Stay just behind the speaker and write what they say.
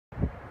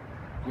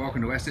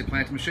Welcome to Asset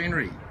Plant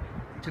Machinery.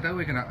 Today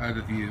we're going to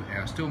overview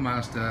our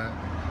Steelmaster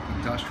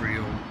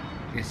Industrial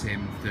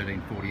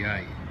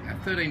SM-1340A. Our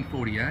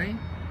 1340A,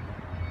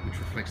 which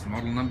reflects the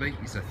model number,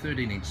 is a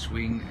 13-inch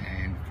swing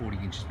and 40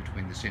 inches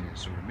between the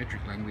centres, or in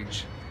metric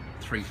language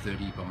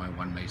 330 by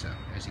 1 metre,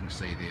 as you can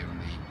see there on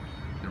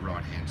the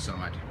right hand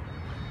side.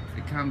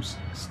 It comes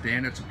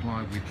standard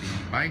supply with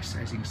the base,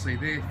 as you can see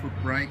there, foot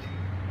brake,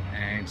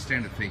 and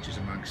standard features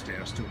amongst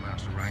our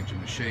Steelmaster range of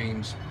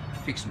machines: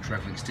 fixed and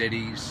travelling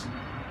steadies,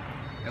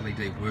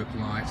 LED work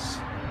lights,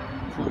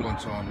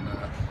 coolants on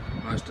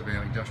most of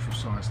our industrial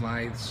size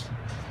lathes,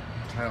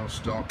 tail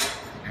stock,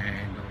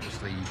 and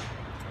obviously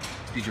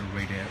digital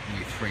readout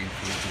with 3 and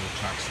 4 door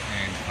chucks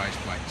and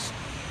faceplates.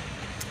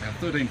 Our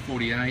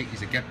 1340A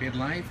is a gap bed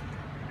lathe.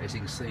 As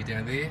you can see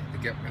down there, the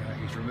gap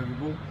is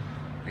removable.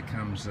 It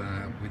comes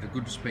with a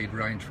good speed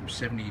range from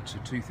 70 to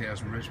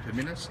 2000 revs per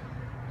minute,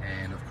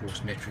 and of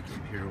course metric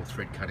imperial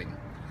thread cutting.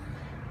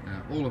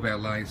 All of our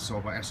lathes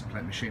sold by Asset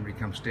Plant Machinery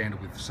come standard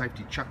with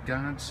safety chuck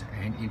guards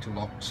and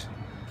interlocked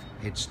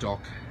headstock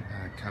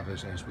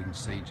covers, as we can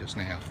see just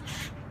now.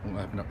 We'll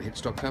open up the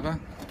headstock cover.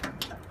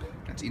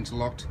 That's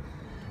interlocked.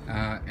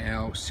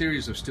 Our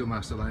series of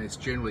Steelmaster lathes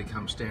generally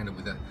come standard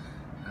with a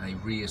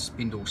rear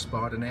spindle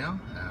spider now,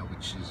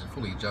 which is a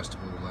fully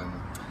adjustable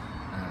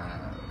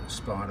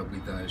spider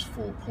with those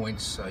 4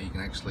 points, so you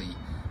can actually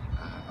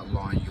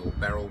align your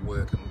barrel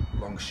work and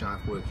long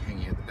shaft work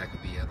hanging out the back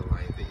of the other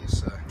lathe there.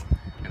 So,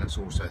 and it's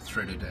also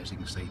threaded, as you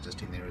can see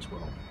just in there as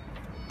well.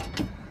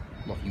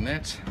 Locking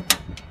that.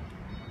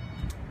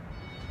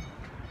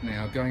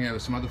 Now going over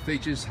some other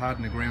features: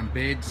 hardened ground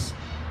beds.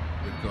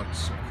 We've got,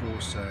 of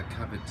course,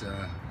 covered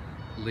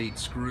lead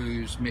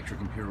screws,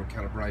 metric imperial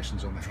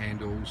calibrations on the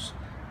handles.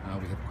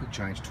 We have a quick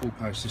change tool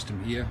post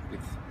system here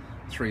with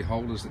 3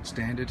 holders that's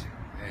standard,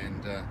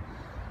 and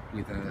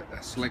with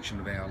a selection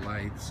of our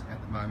lathes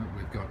at the moment,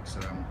 we've got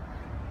a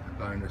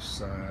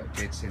bonus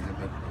bed centre,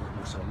 but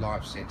also a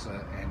live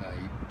centre and a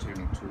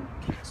tuning tool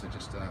kit. So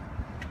just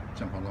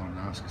jump online and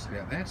ask us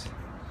about that.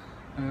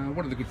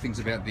 One of the good things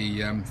about the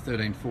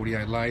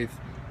 1340A lathe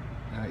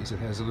is it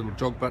has a little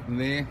jog button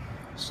there.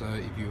 So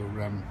if you're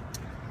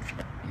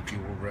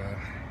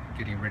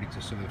getting ready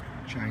to sort of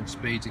change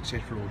speeds,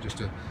 etc., or just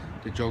to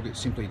jog it,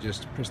 simply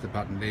just press the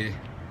button there.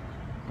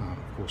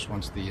 Of course,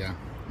 once the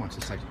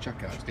safety chuck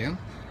guard's down,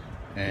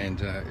 and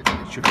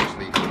it should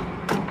actually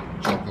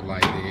jog the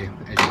lathe there,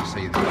 as you can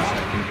see there. So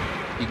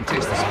you can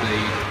test the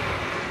speed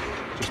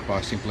just by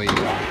simply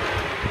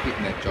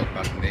hitting that jog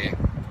button there.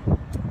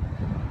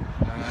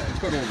 It's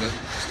got all the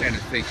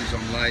standard features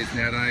on lathes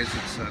nowadays.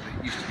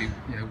 It used to be,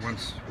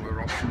 once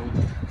were optional.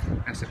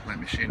 Asset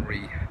Plant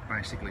Machinery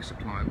basically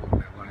supply all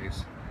of our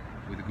lathes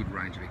with a good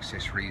range of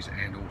accessories,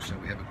 and also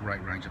we have a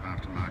great range of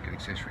aftermarket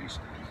accessories.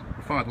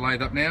 We'll fire the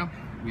lathe up now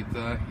with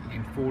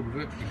in forward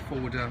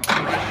operation.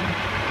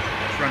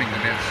 It's running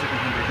about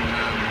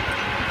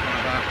 755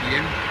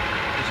 RPM.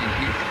 As you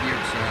can hear,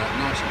 it's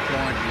nice and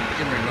quiet. We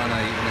generally run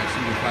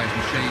single phase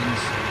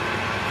machines,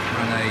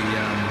 run a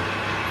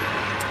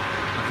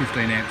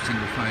 15 amp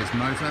single phase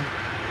motor,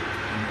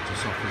 and that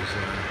just offers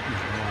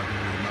reliability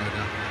of the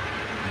motor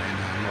and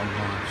long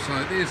life. So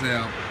there's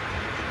our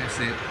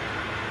Asset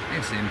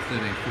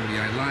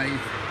SM-1340A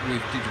lathe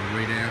with digital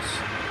readouts,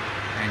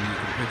 and you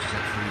can purchase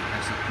that through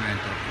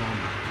assetplant.com.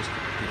 Just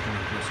give one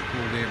of us a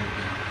call there, and we'll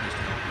be pleased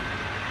to help you.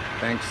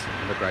 Thanks,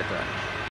 have a great day.